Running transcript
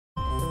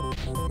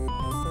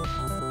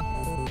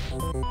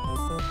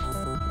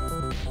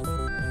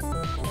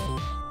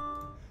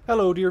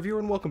Hello dear viewer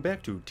and welcome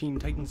back to Teen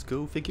Titans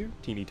Go Figure,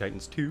 Teeny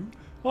Titans 2,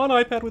 on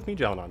iPad with me,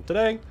 John.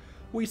 Today,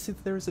 we see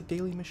that there is a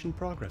daily mission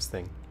progress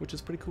thing, which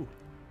is pretty cool.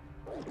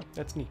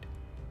 That's neat.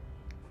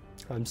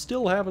 I'm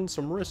still having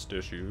some wrist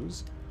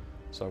issues,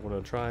 so I want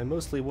to try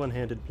mostly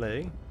one-handed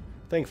play.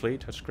 Thankfully,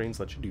 touchscreens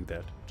let you do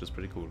that, which is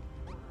pretty cool.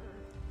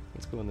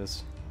 Let's go in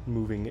this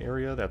moving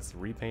area. That's the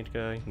repaint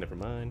guy. Never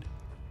mind.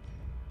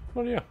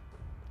 Well, yeah.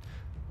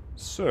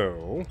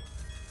 So,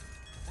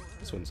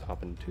 this one's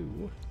hopping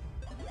too.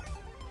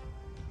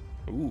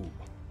 Ooh.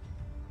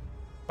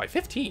 By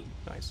 15!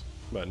 Nice.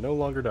 But no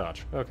longer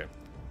dodge. Okay.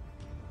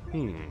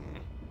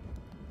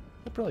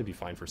 That'd probably be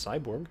fine for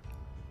Cyborg.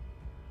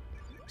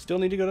 Still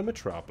need to go to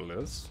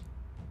Metropolis.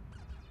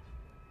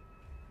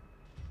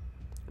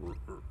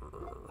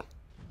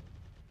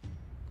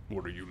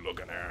 What are you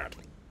looking at?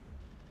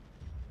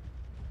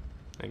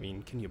 I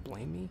mean, can you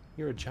blame me?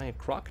 You're a giant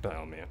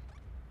crocodile, man.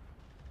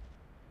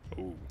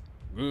 Oh,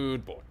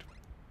 good boy.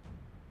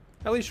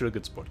 At least you're a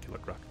good sport, Killer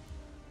Croc.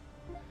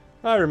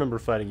 I remember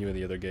fighting you in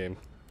the other game.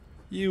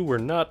 You were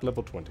not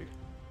level 20.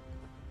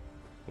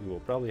 We will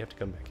probably have to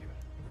come back here.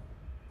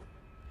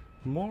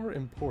 More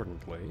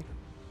importantly,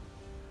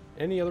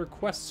 any other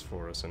quests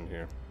for us in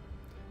here?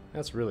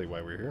 That's really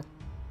why we're here.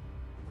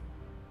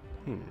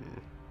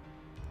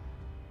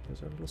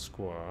 There's our little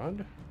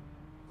squad.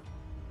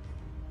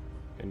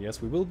 And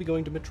yes, we will be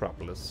going to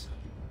Metropolis,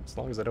 as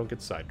long as I don't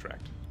get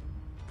sidetracked.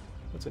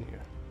 What's in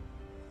here?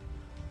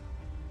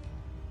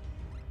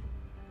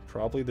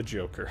 Probably the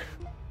Joker.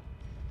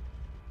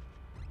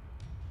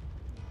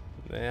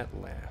 That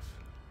laugh.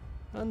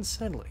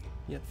 Unsettling,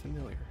 yet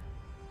familiar.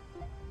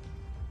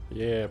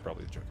 Yeah,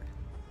 probably the Joker.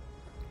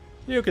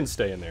 You can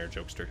stay in there,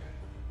 jokester.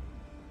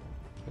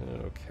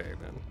 Okay,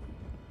 then.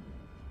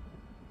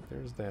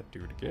 There's that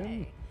dude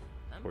again.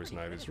 Poison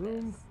Ivy's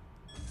room.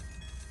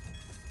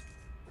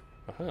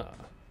 Aha.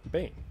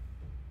 Bane.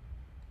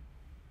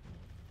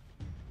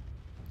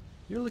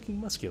 You're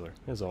looking muscular,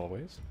 as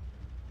always.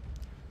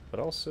 But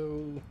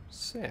also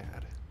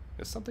sad.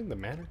 Is something the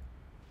matter?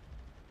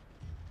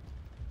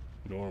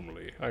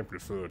 Normally, I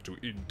prefer to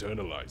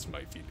internalize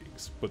my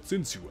feelings, but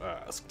since you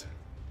asked...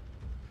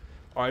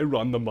 I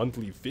run the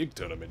monthly fig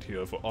tournament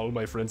here for all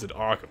my friends at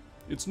Arkham.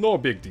 It's no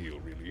big deal,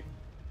 really.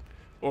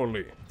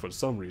 Only, for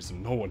some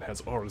reason, no one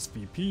has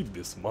RSVP'd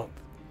this month.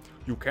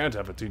 You can't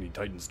have a Teeny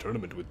Titans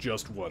tournament with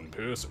just one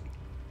person.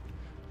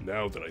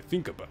 Now that I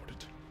think about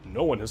it,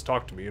 no one has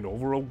talked to me in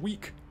over a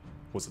week.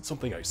 Was it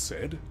something I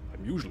said?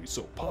 I'm usually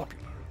so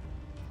popular.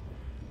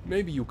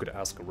 Maybe you could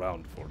ask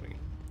around for me.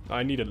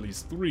 I need at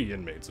least 3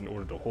 inmates in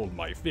order to hold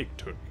my fig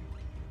tourney.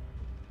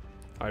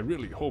 I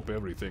really hope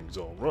everything's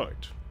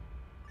alright.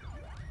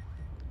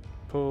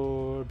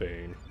 Poor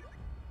Bane.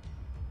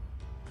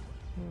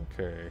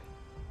 Okay.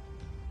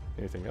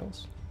 Anything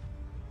else?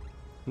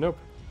 Nope.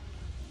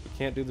 We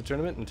can't do the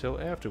tournament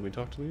until after we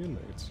talk to the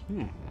inmates.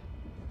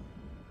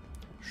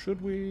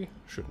 Should we?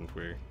 Shouldn't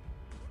we?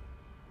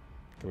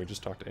 Can we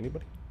just talk to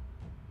anybody?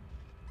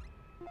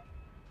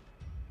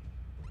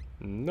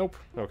 Nope.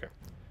 Okay.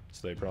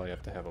 So they probably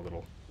have to have a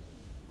little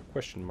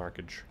question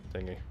markage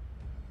thingy.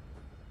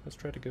 Let's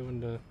try to go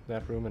into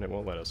that room and it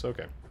won't let us.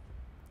 Okay.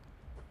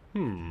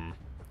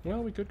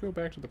 Well, we could go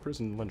back to the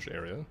prison lunch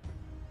area.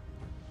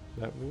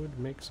 That would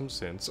make some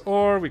sense.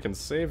 Or we can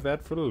save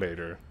that for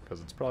later,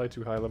 because it's probably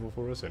too high level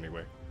for us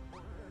anyway.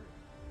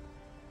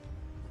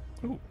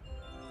 Ooh.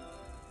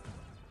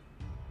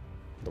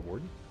 The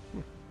warden?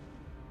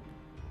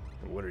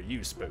 What are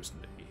you supposed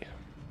to be?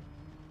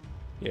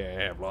 Yeah,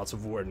 I have lots of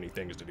wardeny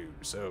things to do,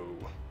 so...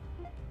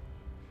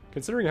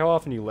 Considering how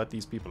often you let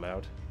these people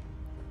out,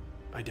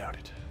 I doubt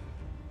it.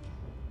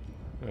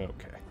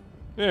 Okay.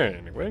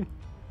 Anyway,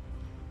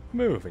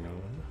 moving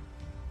on.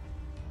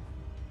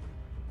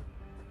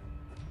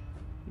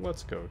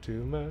 Let's go to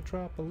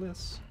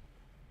Metropolis.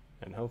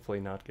 And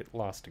hopefully not get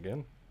lost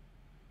again.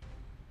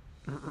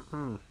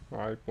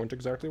 I went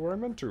exactly where I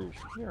meant to.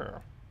 Yeah.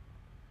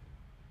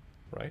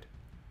 Right?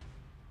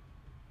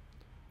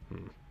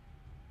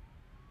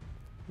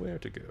 Where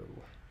to go?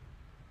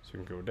 So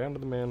you can go down to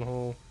the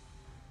manhole.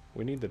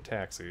 We need the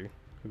taxi,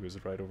 who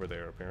is right over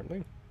there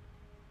apparently.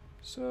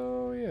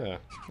 So yeah,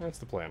 that's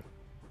the plan.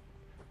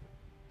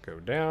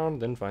 Go down,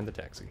 then find the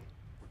taxi.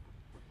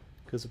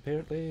 Because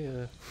apparently,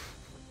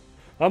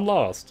 I'm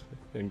lost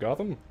in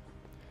Gotham.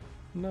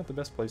 Not the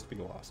best place to be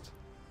lost.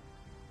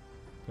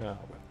 Ah,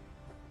 well.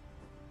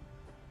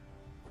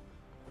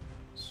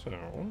 So,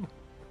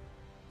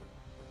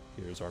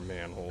 here's our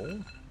manhole.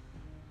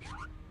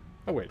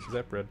 Oh wait, is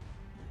that bread?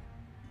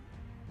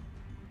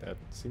 That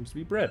seems to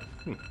be bread.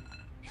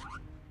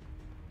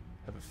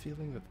 Have a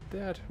feeling that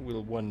that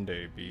will one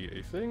day be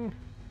a thing.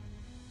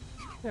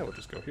 Yeah, we'll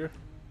just go here.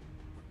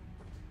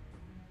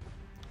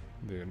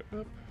 Then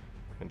up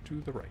and to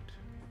the right.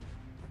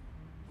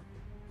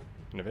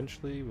 And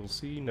eventually we'll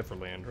see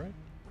Neverland, right?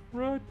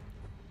 Right?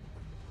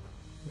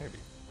 Maybe.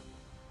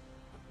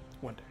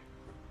 One day.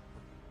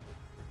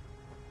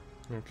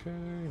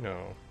 Okay,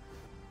 no.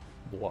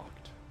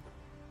 blocked.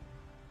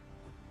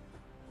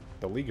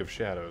 The League of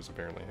Shadows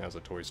apparently has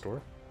a toy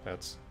store.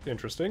 That's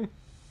interesting.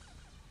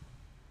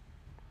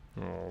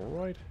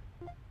 Alright.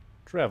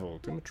 Travel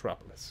to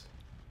Metropolis.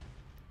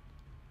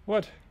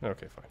 What?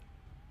 Okay, fine.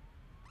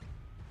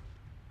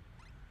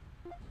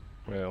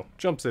 Well,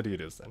 Jump City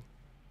it is then.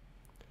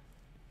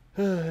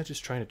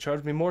 Just trying to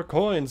charge me more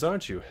coins,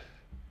 aren't you?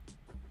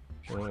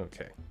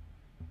 Okay.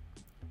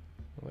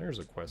 Well, there's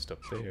a quest up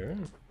there.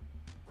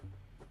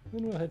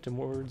 Then we'll head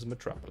towards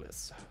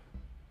Metropolis.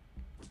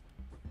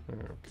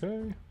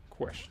 Okay.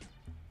 Quest.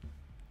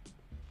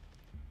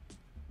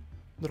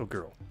 Little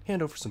girl,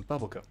 hand over some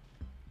bubblegum.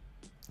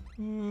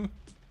 Okie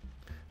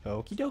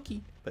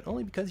dokie, but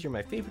only because you're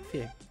my favorite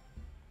fig.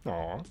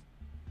 Aw.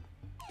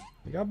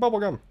 You got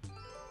bubblegum.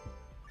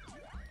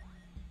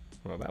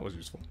 Well, that was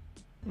useful.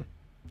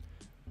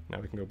 Now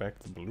we can go back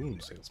to the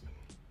balloon salesman.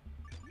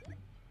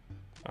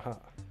 Aha.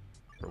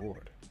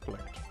 Reward.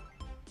 Collect.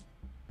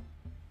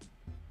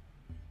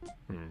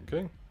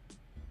 Okay.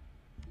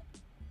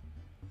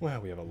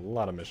 Wow, we have a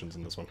lot of missions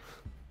in this one.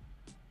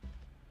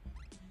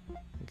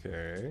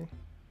 Okay.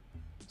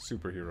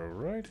 Superhero,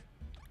 right?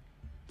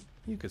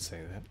 You could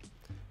say that.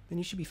 Then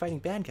you should be fighting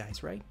bad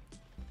guys, right?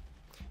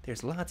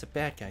 There's lots of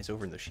bad guys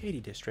over in the Shady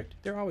District.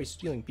 They're always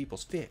stealing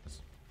people's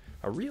figs.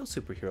 A real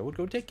superhero would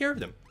go take care of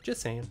them.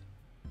 Just saying.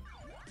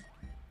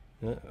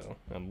 Uh-oh.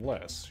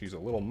 Unless she's a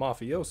little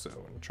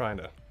mafioso and trying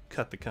to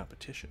cut the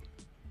competition.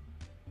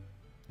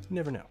 You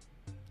never know.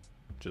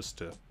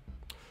 Just a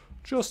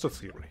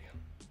theory.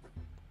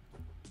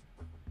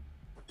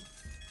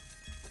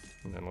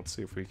 And then let's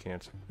see if we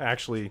can't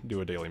actually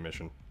do a daily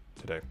mission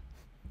today.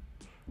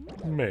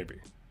 Maybe.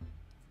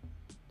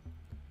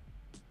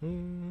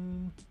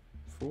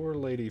 4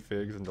 lady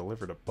figs and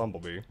delivered a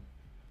bumblebee.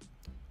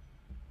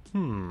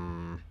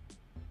 Don't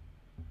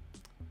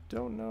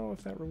know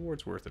if that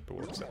reward's worth it, but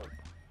we'll accept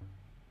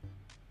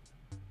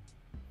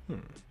it.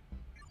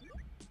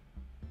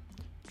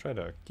 Try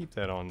to keep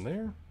that on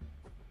there.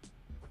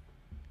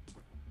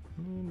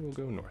 And we'll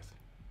go north.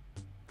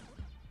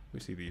 We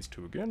see these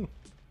two again.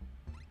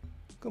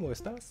 ¿Cómo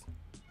estás?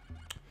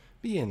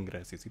 Bien,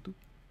 gracias. ¿Y tú?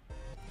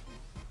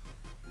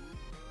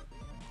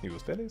 ¿Y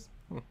ustedes?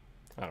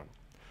 I don't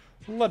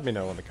know. Let me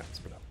know in the comments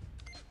below.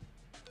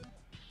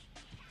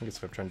 I guess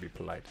if I'm trying to be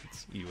polite,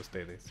 it's ¿y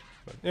ustedes?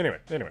 But anyway.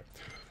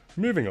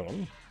 Moving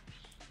on.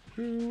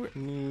 Who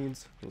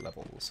needs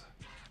levels?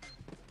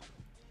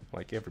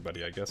 Like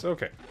everybody, I guess.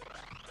 Okay.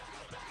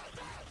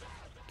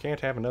 Can't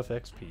have enough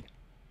XP. 3,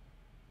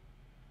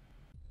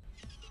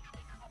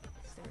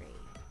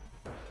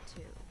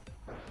 2,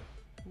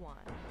 1.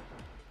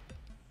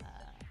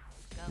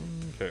 Go.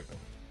 Okay.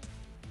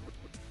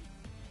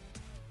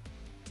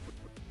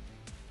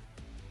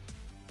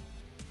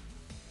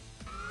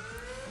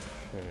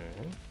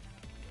 Okay.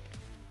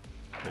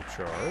 They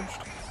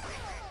charged.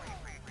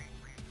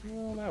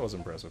 Well, that was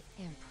impressive.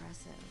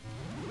 Impressive.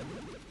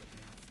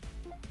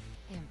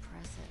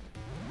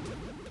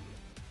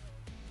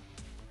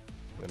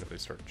 Then if they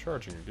start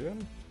charging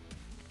again.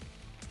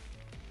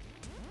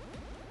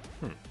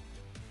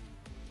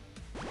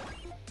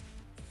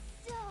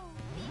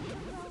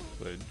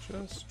 They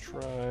just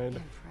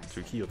tried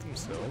to heal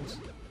themselves.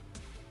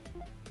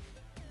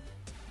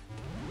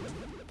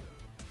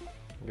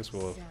 I guess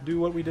we'll do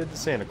what we did to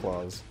Santa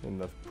Claus in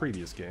the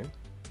previous game.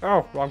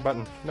 Oh, wrong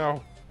button.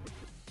 No.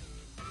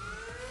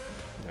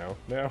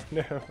 No.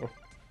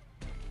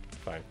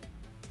 Fine.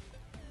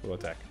 We'll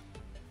attack.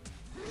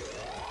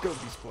 Go,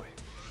 Beast Boy.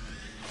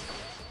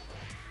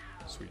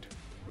 Sweet.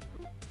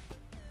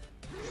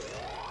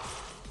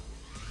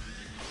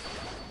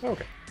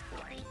 Okay.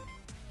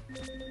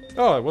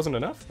 Oh, it wasn't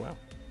enough? Wow.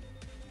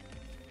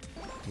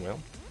 Well,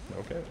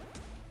 okay.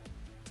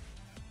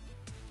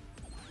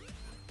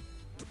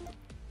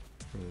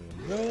 And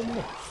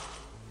then...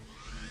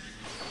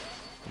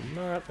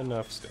 not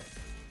enough stuff.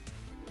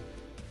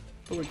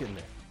 But we're getting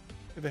there.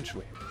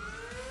 Eventually.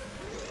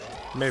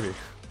 Maybe.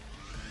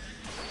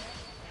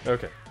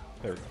 Okay,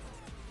 there we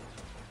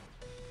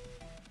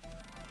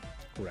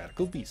go.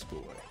 Radical Beast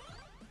Boy.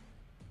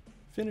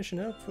 Finishing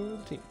up for the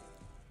team.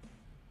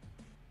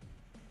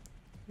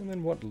 And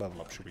then what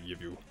level up should we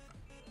give you?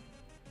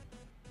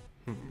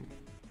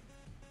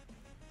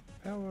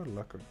 Power,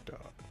 luck, or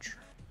dodge?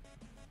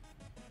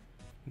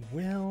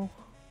 Well...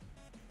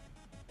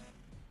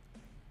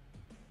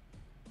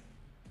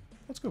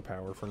 let's go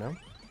power for now.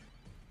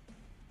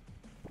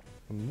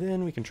 And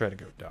then we can try to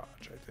go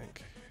dodge, I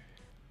think.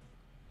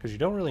 Because you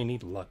don't really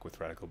need luck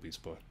with Radical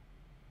Beast Boy.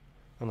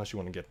 Unless you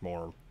want to get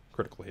more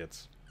critical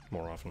hits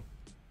more often.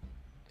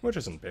 Which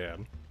isn't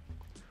bad.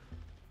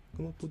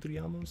 ¿Cómo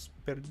podríamos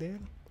perder?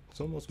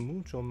 Somos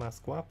mucho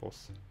más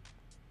guapos.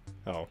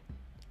 Oh.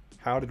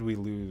 How did we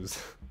lose?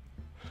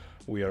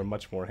 We are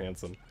much more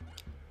handsome.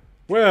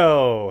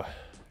 Well...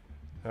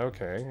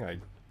 okay, I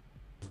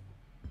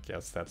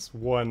guess that's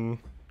one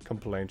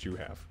complaint you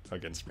have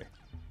against me.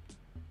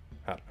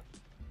 I don't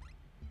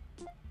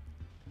know.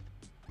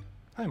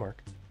 Hi,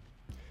 Mark.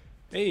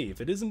 Hey,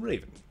 if it isn't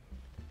Raven.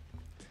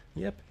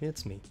 Yep,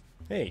 it's me.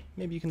 Hey,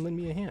 maybe you can lend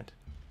me a hand.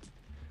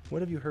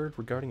 What have you heard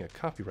regarding a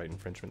copyright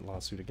infringement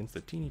lawsuit against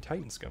the Teeny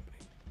Titans Company?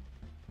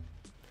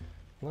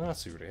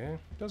 Lawsuit, eh?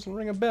 Doesn't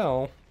ring a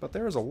bell, but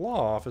there is a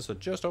law office that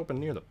just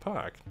opened near the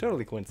park.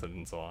 Totally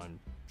coincidental, I'm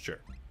sure.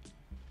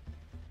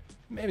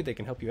 Maybe they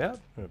can help you out,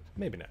 or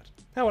maybe not.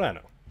 How would I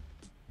know?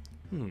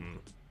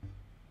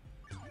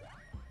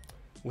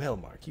 Well,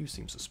 Mark, you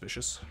seem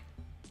suspicious.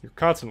 You're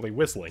constantly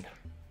whistling.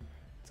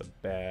 It's a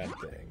bad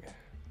thing.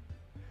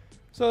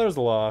 So there's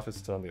the law office.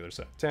 It's on the other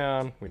side of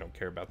town. We don't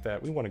care about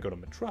that. We want to go to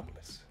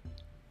Metropolis.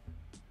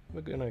 We're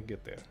gonna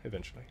get there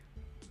eventually.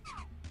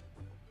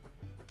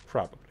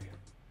 Probably.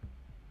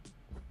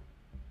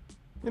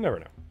 You never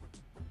know.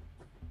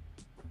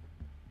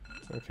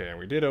 Okay, and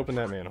we did open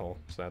that manhole,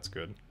 so that's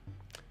good.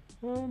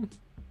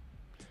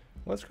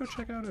 Let's go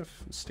check out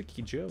if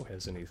Sticky Joe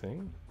has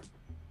anything.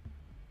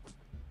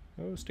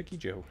 Oh, Sticky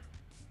Joe.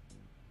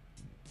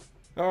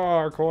 Oh,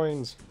 our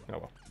coins! Oh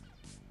well.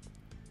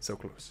 So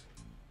close.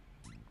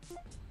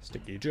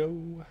 Sticky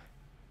Joe,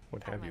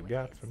 what have you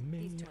got for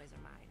me? These toys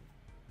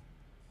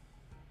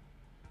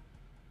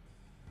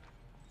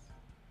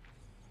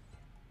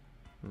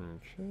are mine.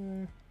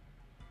 Okay.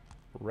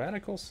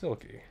 Radical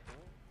Silky.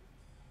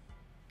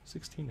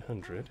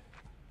 1600.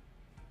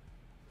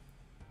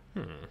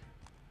 Could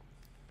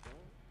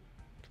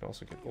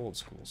also get Old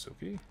School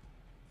Silky.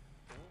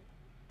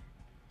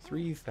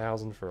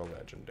 3,000 for a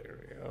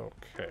legendary.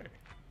 Okay.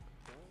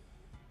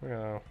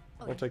 Well,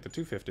 we'll take the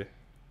 250.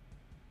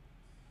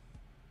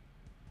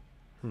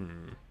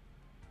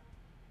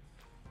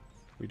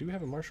 We do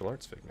have a martial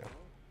arts fig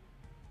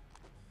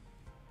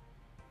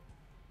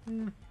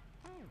now.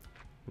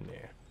 Nah.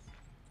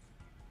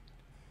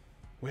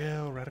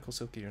 Well, Radical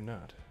Silky or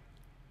not.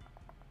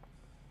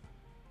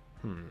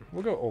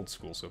 We'll go Old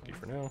School Silky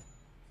for now.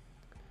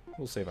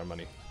 We'll save our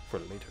money for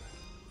later.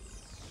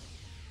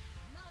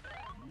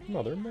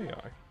 Mother, may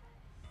I?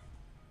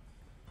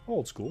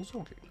 Old School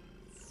Silky.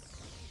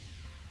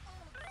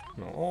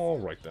 No,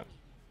 alright then.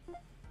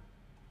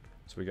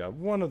 So we got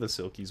one of the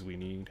Silkies we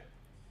need.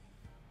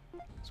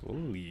 So we'll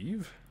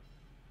leave.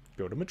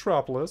 Go to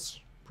Metropolis,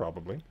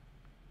 probably.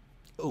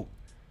 Oh,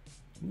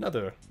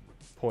 another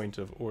point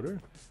of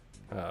order.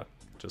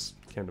 Just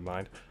came to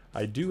mind.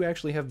 I do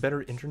actually have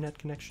better internet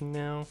connection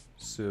now,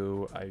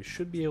 so I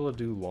should be able to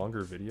do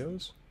longer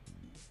videos.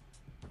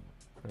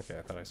 Okay,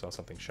 I thought I saw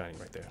something shining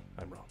right there.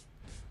 I'm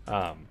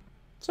wrong.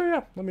 So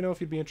yeah, let me know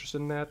if you'd be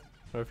interested in that,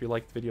 or if you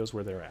like videos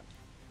where they're at.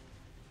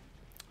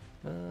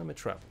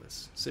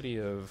 Metropolis. City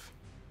of,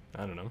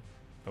 I don't know,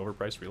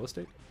 overpriced real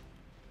estate?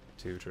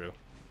 Too true.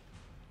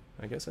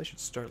 I guess I should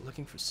start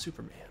looking for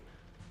Superman.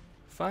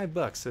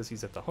 $5 says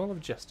he's at the Hall of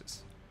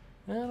Justice.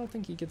 I don't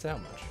think he gets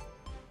out much.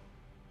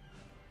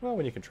 Well,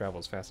 when you can travel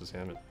as fast as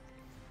him, it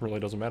really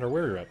doesn't matter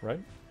where you're at,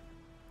 right?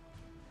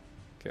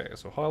 Okay,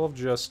 so Hall of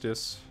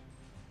Justice.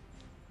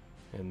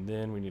 And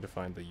then we need to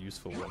find the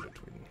useful Wonder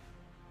Twin,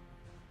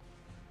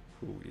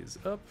 who is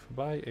up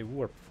by a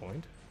warp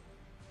point.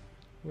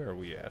 Where are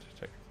we at,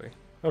 technically?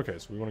 Okay,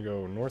 so we want to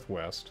go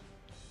northwest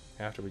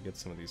after we get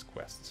some of these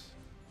quests.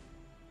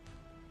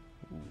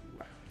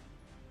 Ooh.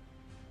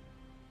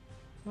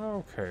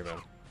 Okay, then.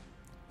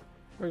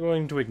 We're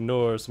going to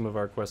ignore some of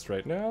our quests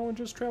right now and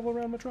just travel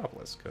around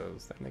Metropolis,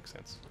 because that makes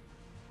sense.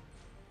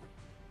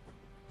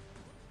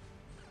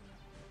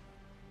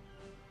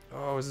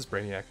 Oh, is this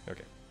Brainiac?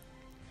 Okay.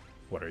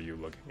 What are you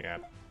looking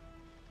at?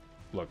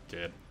 Look,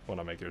 kid,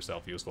 want to make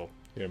yourself useful.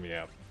 Hear me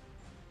out.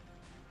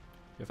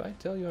 If I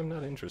tell you I'm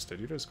not interested,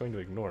 you're just going to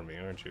ignore me,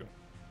 aren't you?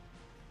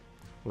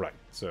 Right,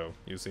 so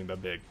you've seen the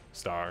big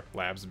Star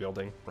Labs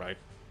building, right?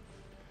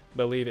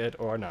 Believe it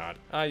or not,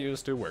 I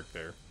used to work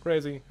there.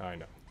 Crazy, I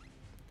know.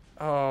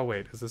 Oh,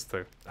 wait, is this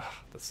the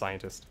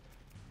scientist?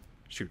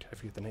 Shoot, I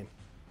forget the name.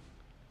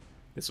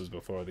 This was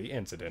before the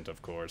incident,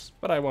 of course,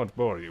 but I won't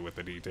bore you with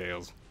the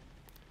details.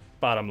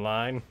 Bottom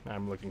line,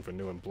 I'm looking for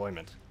new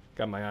employment.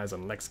 Got my eyes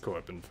on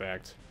LexCorp, in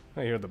fact.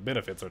 I hear the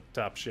benefits are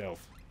top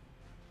shelf.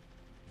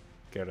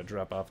 Care to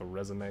drop off a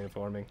resume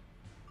for me?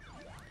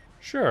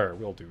 Sure,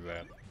 we'll do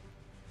that.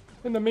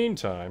 In the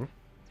meantime,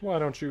 why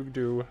don't you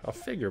do a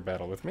figure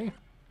battle with me?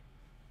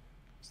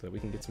 So that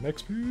we can get some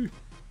XP.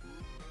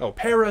 Oh,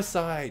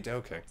 Parasite!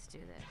 Okay. Let's do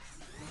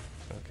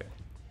this. Okay.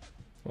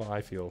 Well,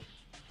 I feel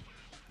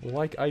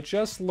like I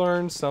just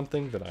learned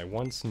something that I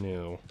once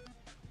knew.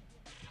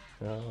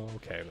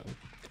 Okay,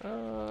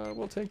 then.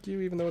 We'll take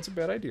you, even though it's a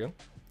bad idea.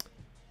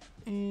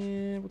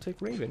 And we'll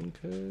take Raven,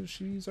 because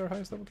she's our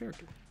highest level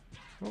character.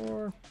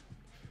 Or... well,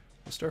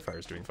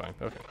 Starfire's doing fine.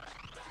 Okay.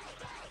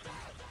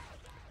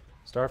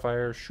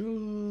 Starfire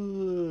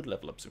should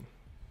level up soon.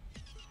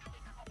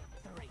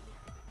 3,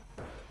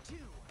 2,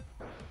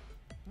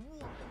 1,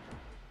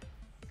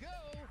 go!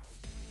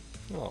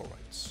 Alright,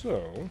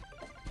 so...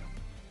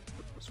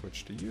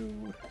 switch to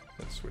you,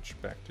 then switch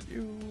back to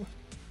you,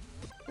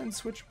 then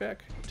switch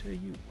back to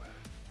you.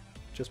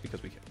 Just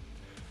because we can.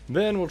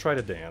 Then we'll try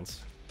to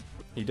dance.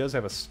 He does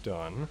have a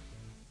stun.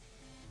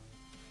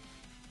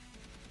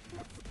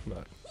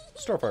 But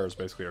Starfire is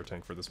basically our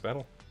tank for this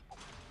battle.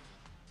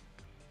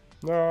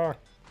 Ah,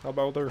 how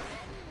about her?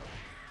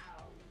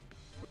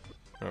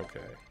 Okay.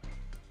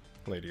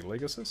 Lady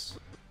Legacy.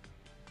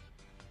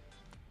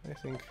 I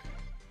think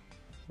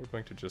we're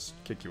going to just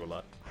kick you a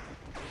lot.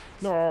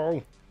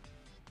 No!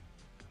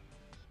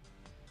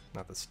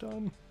 Not the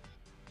stun.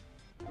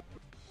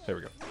 There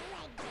we go.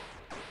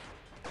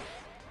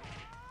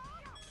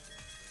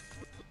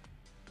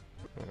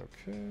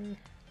 Okay.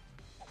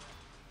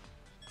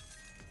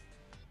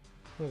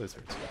 Oh, this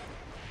hurts.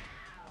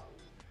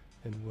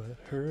 And what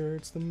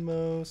hurts the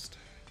most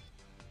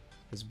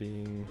is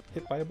being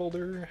hit by a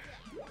boulder.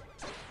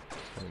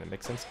 I mean, it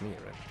makes sense to me,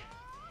 right?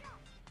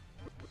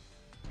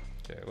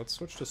 Okay, let's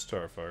switch to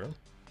Starfire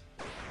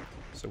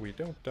so we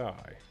don't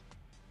die.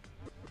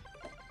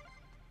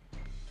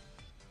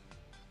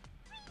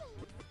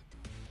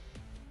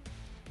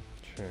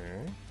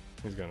 Okay,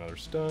 he's got another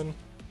stun.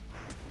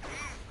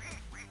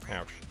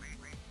 Ouch.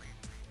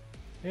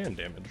 And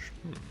damage.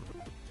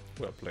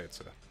 Well played,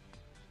 sir.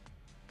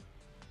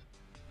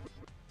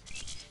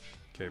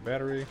 Okay,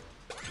 battery.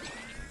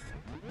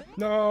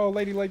 No,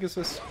 Lady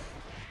Legacy.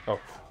 Oh.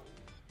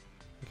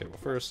 Okay, well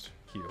first,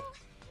 heal.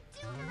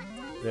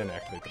 Then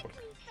activate the book.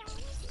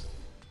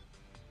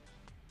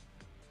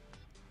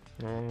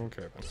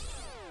 Okay, then.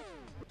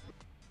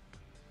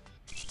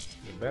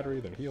 Then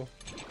battery, then heal.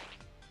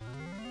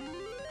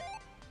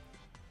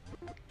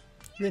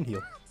 Then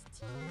heal.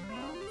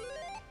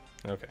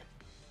 Okay.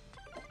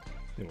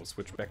 Then we'll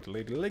switch back to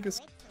Lady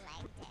Legacy.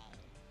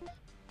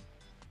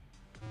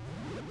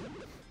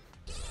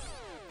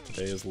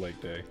 Today is leg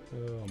day.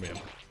 Oh man.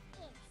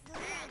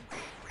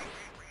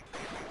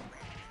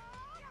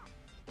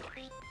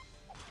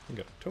 We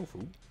got a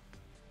tofu.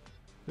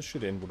 This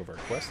should end one of our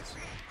quests.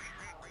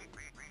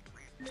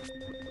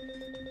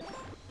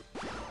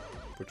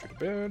 Put you to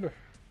bed.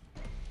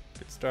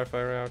 Get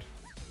Starfire out.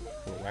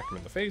 We'll whack him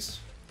in the face.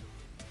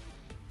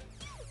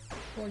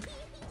 Boink.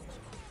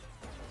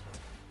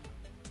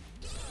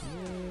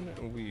 And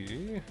then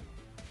we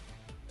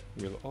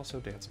will also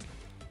dance again.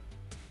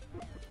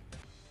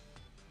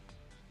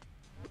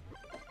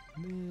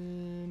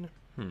 And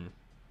then,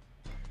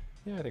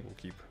 yeah, I think we'll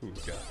keep who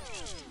we've got.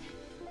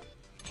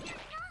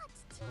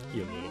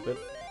 Heal a little bit.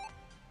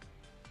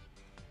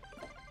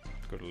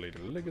 Go to Lady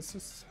Legacy.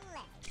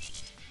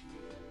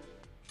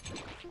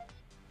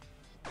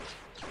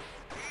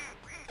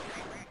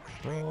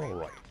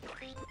 Alright.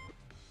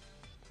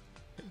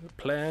 The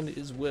plan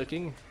is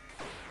working.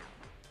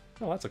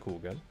 Oh, that's a cool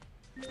gun.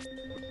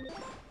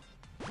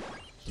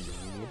 Heal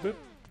a little bit.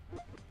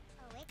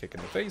 Kick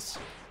in the face.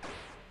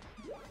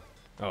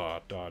 Oh,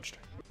 dodged.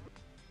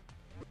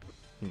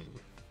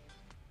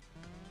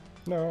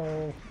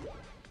 No.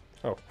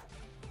 Oh.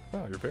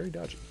 Wow, you're very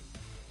dodgy.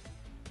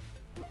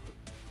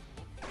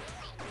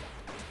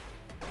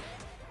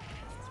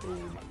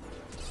 Boom.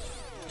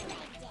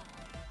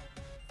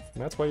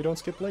 And that's why you don't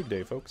skip leg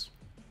day, folks.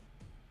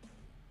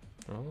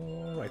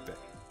 Alright then.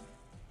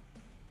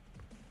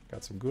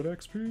 Got some good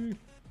XP.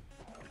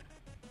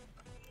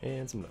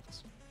 And some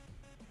levels.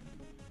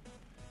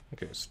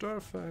 Okay,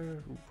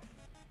 Starfire.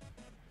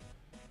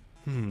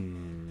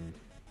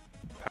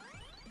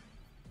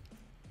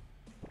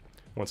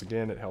 Once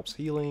again, it helps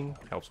healing,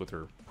 helps with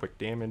her quick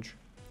damage.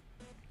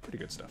 Pretty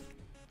good stuff.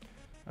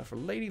 For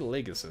Lady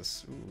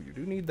Legacy, ooh, you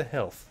do need the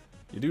health.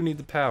 You do need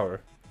the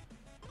power.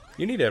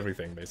 You need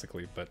everything,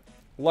 basically, but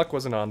luck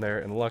wasn't on there,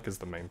 and luck is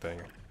the main thing.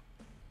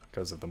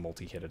 Because of the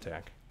multi-hit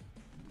attack.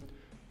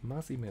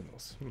 Más y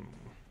menos.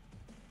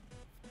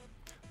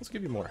 Let's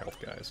give you more health,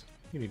 guys.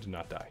 You need to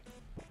not die.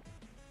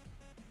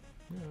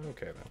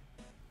 Okay, then.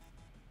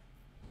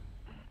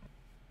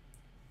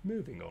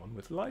 Moving on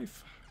with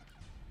life.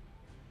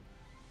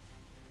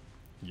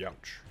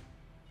 Youch.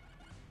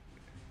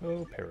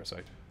 Oh,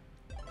 Parasite.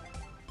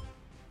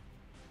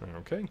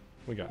 Okay,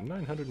 we got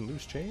 900 in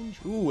loose change.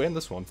 Ooh, and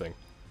the Swamp Thing.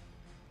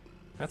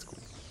 That's cool.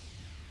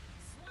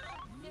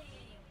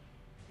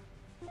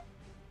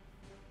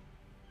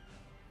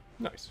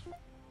 Nice.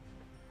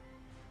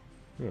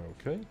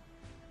 Okay.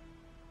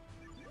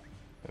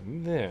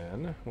 And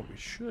then, what we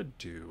should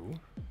do,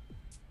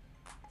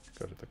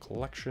 go to the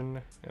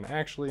collection, and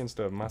actually,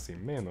 instead of Más y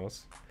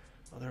menos,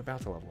 oh, they're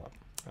about to level up.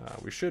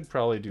 We should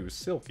probably do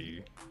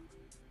Silky,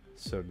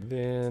 so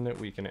then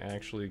we can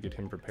actually get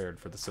him prepared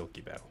for the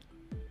Silky battle.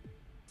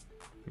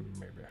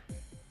 Maybe.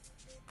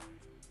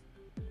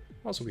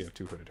 Also, we have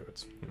 2 hooded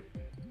hoods.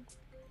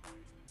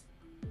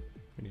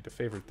 We need to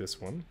favorite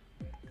this one.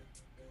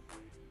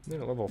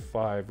 Then at level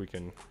 5, we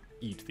can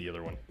eat the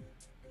other one.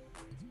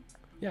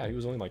 Yeah, he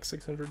was only like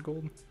 600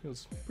 gold. It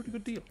was a pretty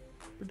good deal.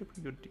 Pretty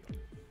good deal.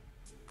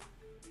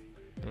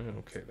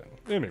 Okay, then.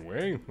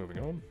 Anyway, moving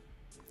on.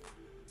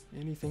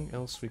 Anything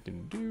else we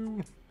can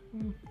do?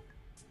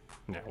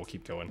 Nah, we'll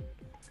keep going.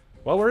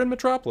 Well, we're in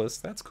Metropolis.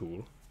 That's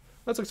cool.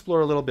 Let's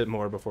explore a little bit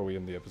more before we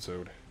end the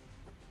episode.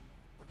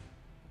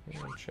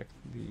 And check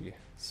the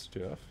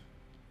stuff.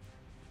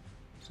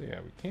 So yeah,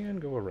 we can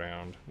go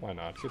around. Why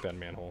not? Get that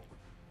manhole.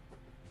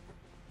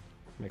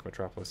 Make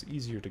Metropolis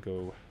easier to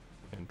go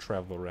and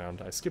travel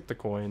around. I skipped the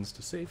coins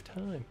to save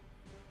time.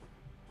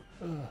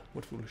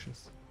 What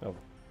foolishness. Oh.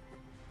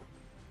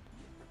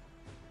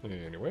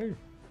 Anyway,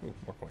 Ooh,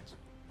 more coins.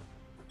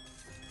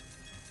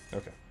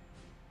 Okay.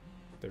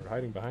 They were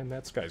hiding behind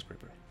that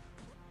skyscraper.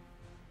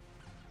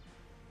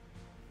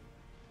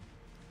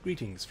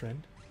 Greetings,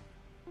 friend.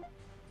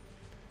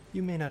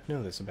 You may not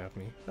know this about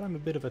me, but I'm a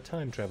bit of a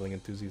time-traveling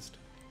enthusiast.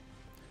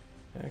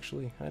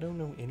 Actually, I don't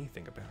know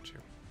anything about you.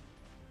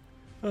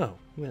 Oh,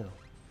 well.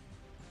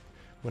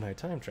 When I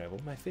time travel,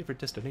 my favorite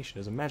destination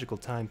is a magical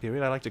time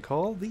period I like to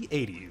call the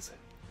 80s.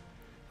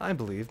 I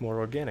believe more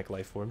organic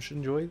life forms should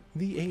enjoy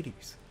the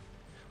 80s.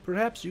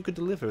 Perhaps you could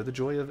deliver the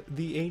joy of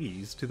the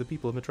 80s to the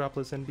people of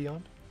Metropolis and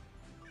beyond?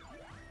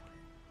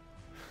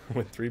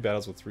 Win 3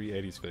 battles with 3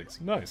 80s figs.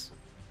 Nice.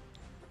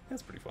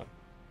 That's pretty fun.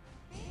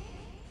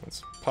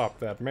 Let's pop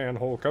that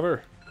manhole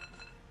cover.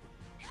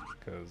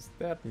 Because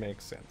that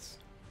makes sense.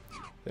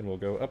 Then we'll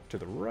go up to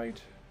the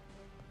right.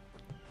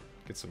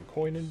 Get some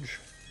coinage.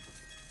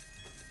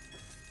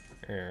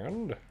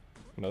 And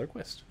another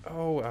quest.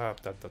 Oh,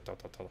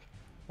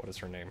 what is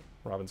her name?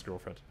 Robin's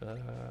girlfriend.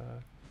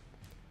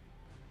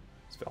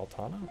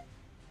 Svaltana?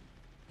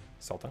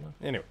 Sultana?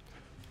 Anyway.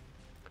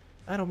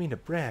 I don't mean to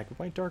brag, but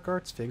my dark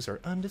arts figs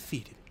are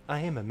undefeated. I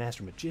am a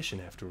master magician,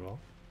 after all.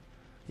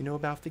 You know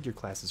about figure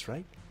classes,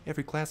 right?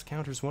 Every class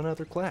counters one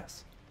other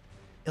class.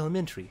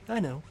 Elementary, I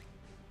know.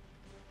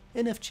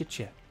 Enough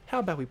chit-chat. How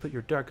about we put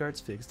your dark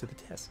arts figs to the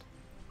test?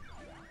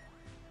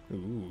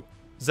 Ooh.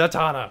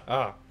 Zatanna!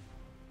 Ah!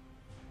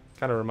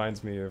 Kind of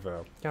reminds me of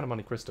Count of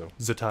Monte Cristo.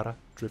 Zatanna,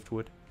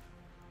 Driftwood.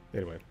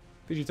 Anyway,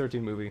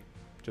 PG-13 movie,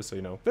 just so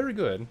you know. Very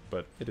good,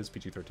 but it is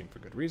PG-13 for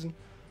good reason.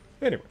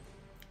 Anyway,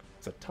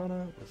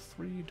 Zatanna with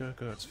 3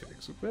 dark arts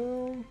figs.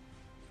 Well,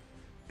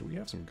 do we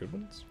have some good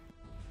ones?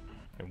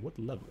 And what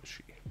level is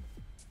she?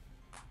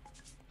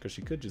 Because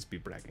she could just be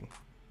bragging.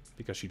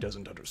 Because she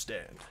doesn't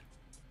understand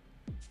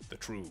the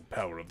true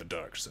power of the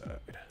dark side.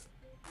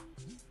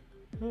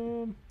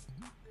 We'll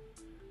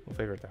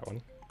favorite that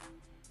one.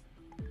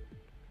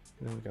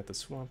 And then we got the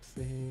swamp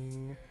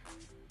thing.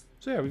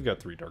 So yeah, we've got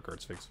 3 dark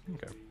arts figs.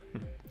 Okay.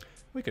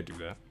 We could do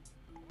that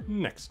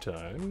next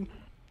time.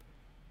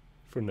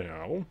 For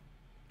now,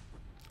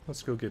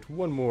 let's go get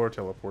one more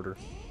teleporter.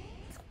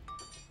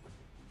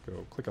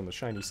 Go click on the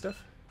shiny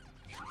stuff.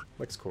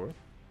 LexCore.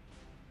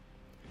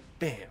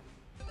 Bam!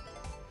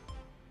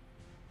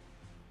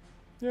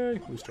 Yay,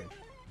 loose change.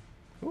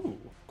 Ooh,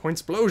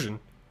 Coinsplosion!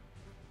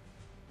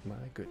 My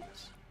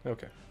goodness.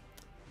 Okay.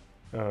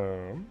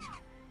 Who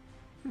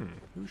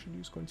should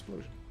use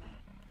Coinsplosion?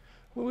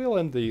 Well, we'll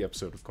end the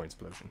episode with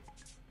Coinsplosion.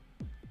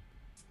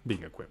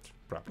 Being equipped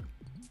properly.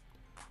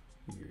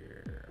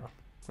 Yeah.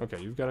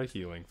 Okay, you've got a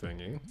healing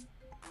thingy.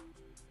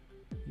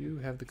 You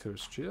have the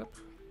curse chip.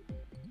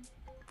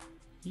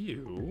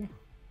 You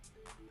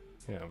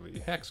have the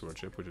Hacksaw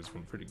chip, which has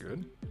been pretty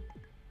good.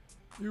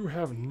 You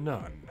have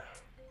none.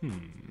 You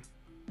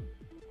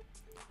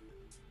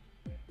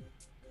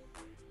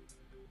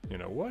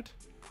know what?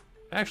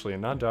 Actually, a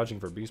non-dodging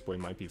for Beast Boy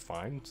might be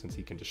fine, since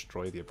he can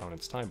destroy the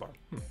opponent's time bar.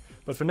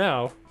 But for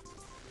now,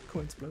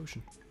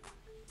 Coinsplosion.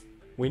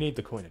 We need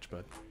the coinage,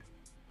 bud.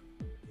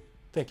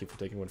 Thank you for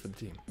taking one for the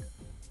team.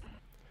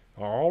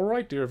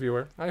 Alright, dear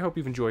viewer. I hope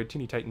you've enjoyed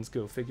Teeny Titans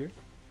Go Figure.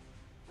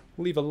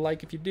 Leave a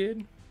like if you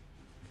did.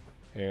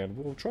 And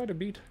we'll try to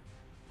beat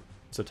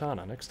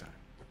Zatanna next time.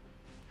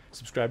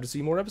 Subscribe to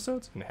see more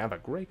episodes, and have a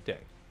great day.